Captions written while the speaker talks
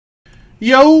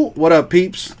Yo, what up,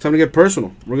 peeps? Time to get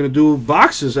personal. We're going to do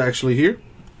boxes, actually, here.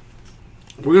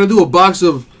 We're going to do a box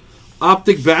of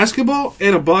Optic basketball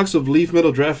and a box of Leaf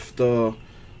Metal Draft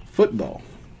football.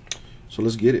 So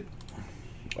let's get it.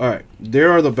 All right,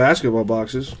 there are the basketball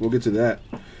boxes. We'll get to that.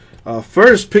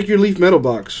 First, pick your Leaf Metal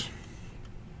box.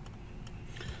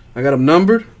 I got them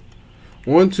numbered.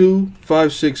 1, 2,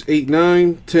 5, 6, 8,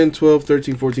 9, 10, 12,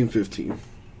 13, 14, 15.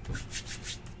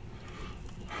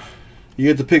 You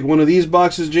get to pick one of these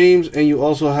boxes, James, and you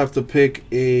also have to pick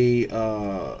a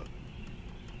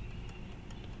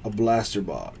blaster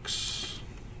box.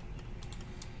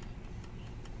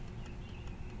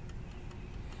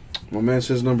 My man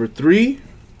says number 3.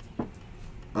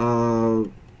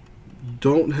 Don't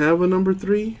have a number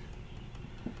 3.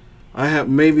 I have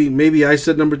maybe I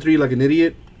said number 3 like an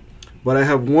idiot, but I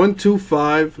have 1, 2,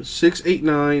 5, 6, 8,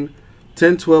 9,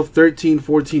 10, 12, 13,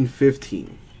 14,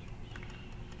 15.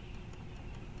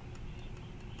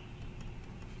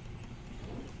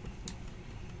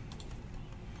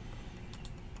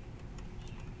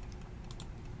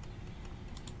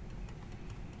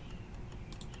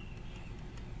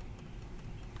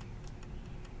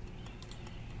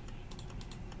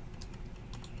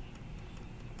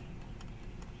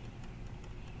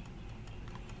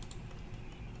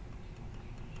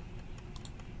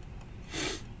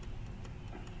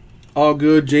 All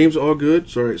good, James, all good.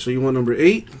 Sorry, so you want number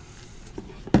 8?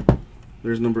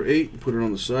 There's number 8. Put it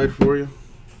on the side for you.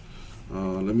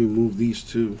 Let me move these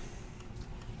two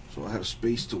so I have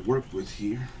space to work with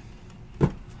here.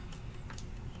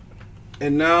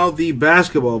 And now the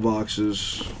basketball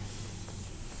boxes.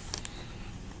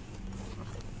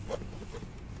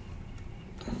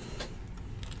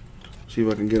 See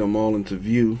if I can get them all into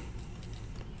view.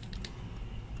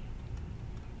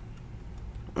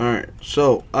 Alright,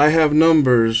 so I have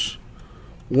numbers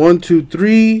 1, 2,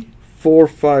 3, 4,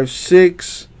 5,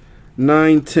 6,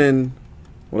 9, 10.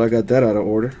 Well, I got that out of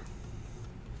order.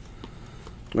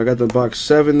 I got the box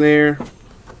 7 there.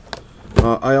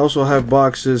 I also have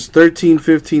boxes 13,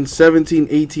 15, 17,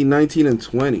 18, 19, and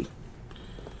 20.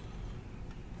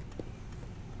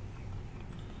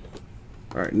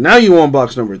 Alright, now you want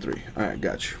box number 3. Alright,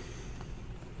 got you.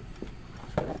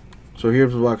 So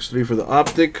here's box 3 for the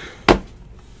Optic.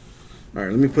 Alright,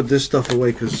 let me put this stuff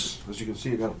away because, as you can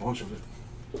see, I got a bunch of it.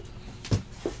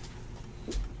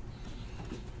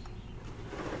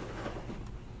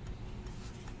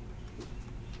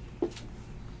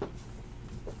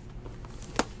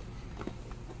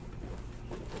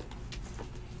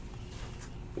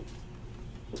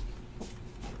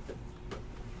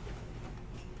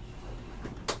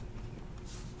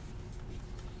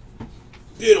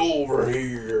 Get over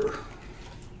here.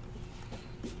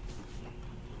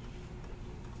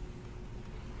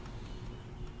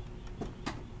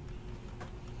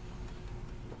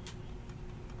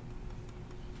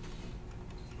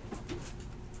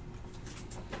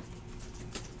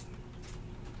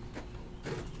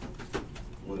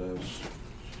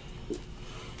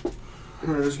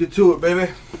 Alright, let's get to it,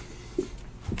 baby.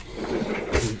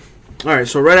 Alright,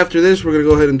 so right after this, we're going to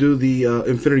go ahead and do the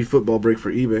Infinity Football break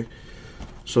for eBay.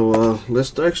 So let's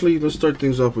start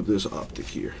things off with this Optic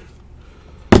here.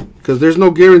 Because there's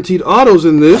no guaranteed autos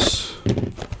in this.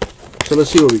 So let's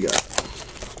see what we got.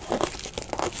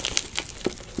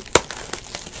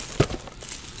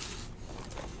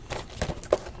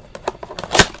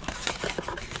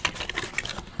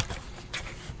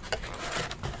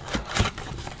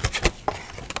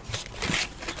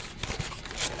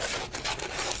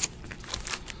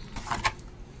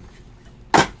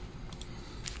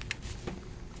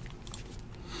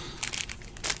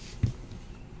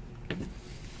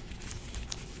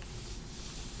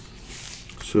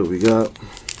 So we got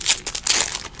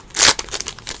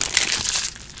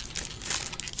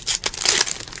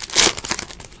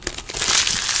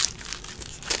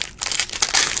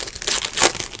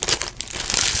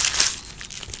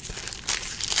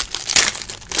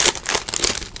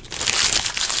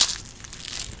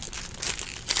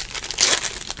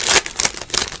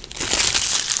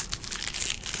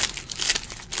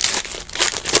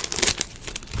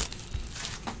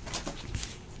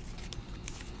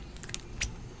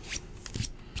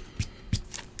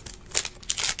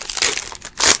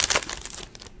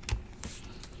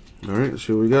Alright,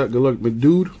 so we got. Good luck, big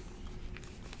dude.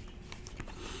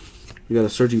 We got a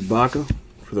Serge Ibaka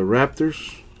for the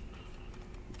Raptors.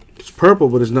 It's purple,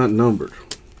 but it's not numbered,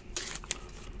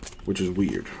 which is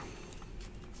weird.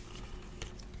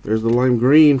 There's the lime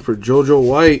green for JoJo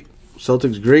White.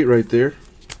 Celtics great right there.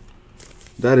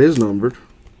 That is numbered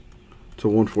to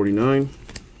 149.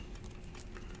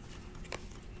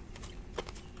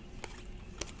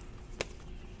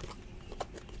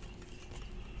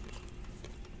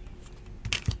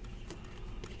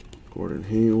 Gordon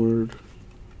Hayward.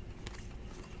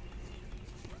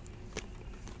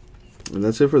 And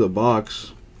that's it for the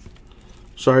box.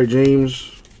 Sorry,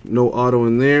 James. No auto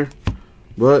in there.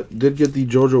 But did get the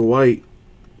JoJo White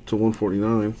to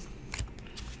 149.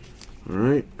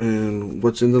 Alright. And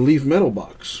what's in the Leaf Metal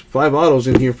box? 5 autos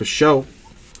in here for show.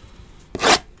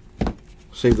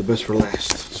 Save the best for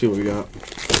last. Let's see what we got.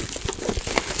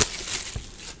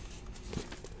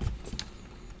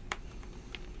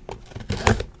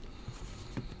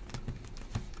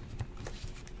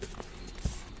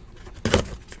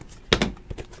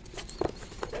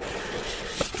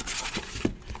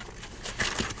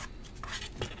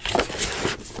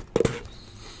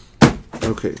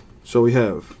 Okay, so we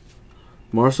have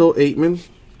Marcel Aitman,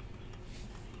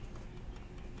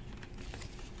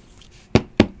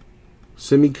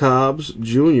 Simi Cobbs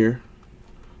Jr.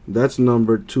 That's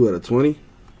numbered 2/20.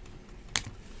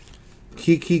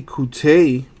 Kiki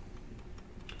Kute.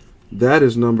 That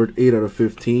is numbered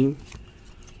 8/15.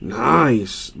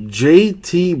 Nice.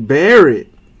 JT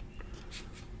Barrett.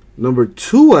 Numbered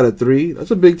 2/3.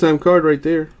 That's a big time card right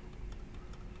there.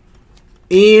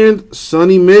 And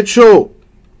Sonny Mitchell.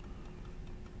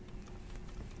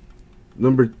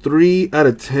 Number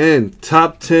 3/10.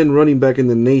 Top 10 running back in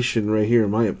the nation right here, in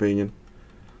my opinion.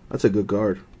 That's a good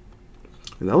card.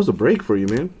 And that was a break for you,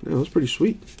 man. Yeah, that was pretty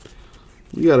sweet.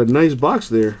 You got a nice box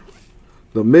there.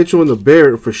 The Mitchell and the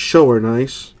Barrett for sure are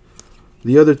nice.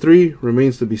 The other 3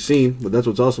 remains to be seen. But that's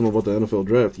what's awesome about the NFL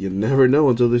draft. You never know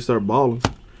until they start balling.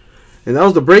 And that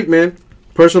was the break, man.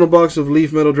 Personal box of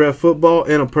Leaf Metal Draft Football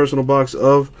and a personal box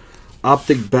of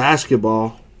Optic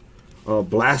Basketball.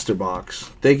 Blaster box.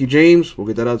 Thank you, James. We'll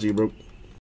get that out to you, bro.